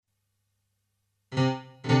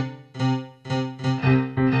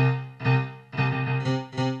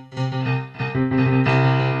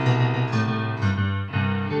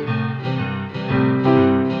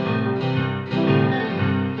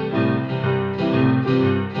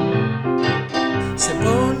se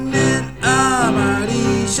ponen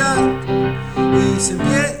amarillas y se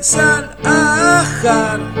empiezan a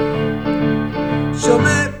ajar. Yo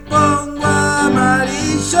me pongo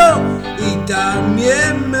amarillo y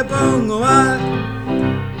también me pongo mal.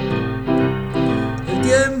 El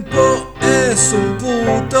tiempo es un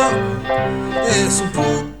puto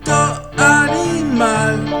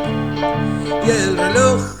animal. Y el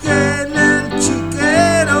reloj en el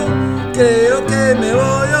chiquero, creo que me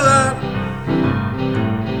voy a ahogar.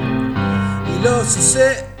 Y los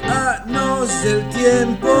océanos del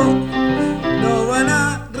tiempo no van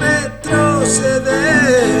a retroceder.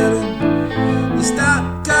 Esta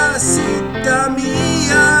casita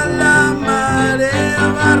mía la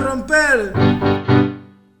marea va a romper.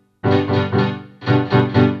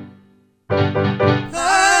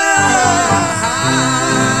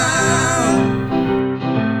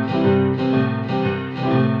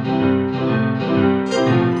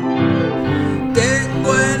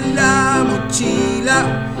 Tengo en la mochila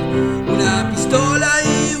una pistola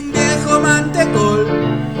y un viejo mantecol.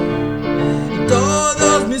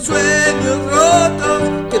 Todos mis sueños rotos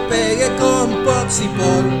que pegué con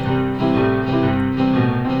poxipol.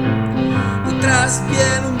 Detrás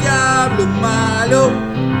viene un diablo malo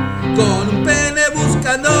con un pene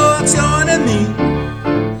buscando acción en mí.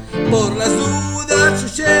 Por las dudas yo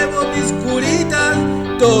llevo mis curitas,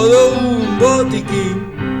 todo un botiquín.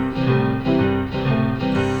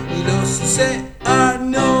 Y los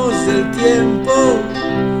océanos del tiempo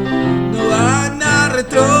no van a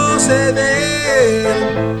retroceder.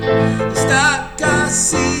 Esta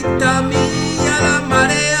casita mía la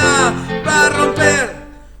marea va a romper,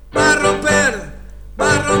 va a romper, va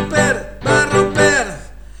a romper, va a romper,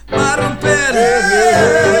 va a romper.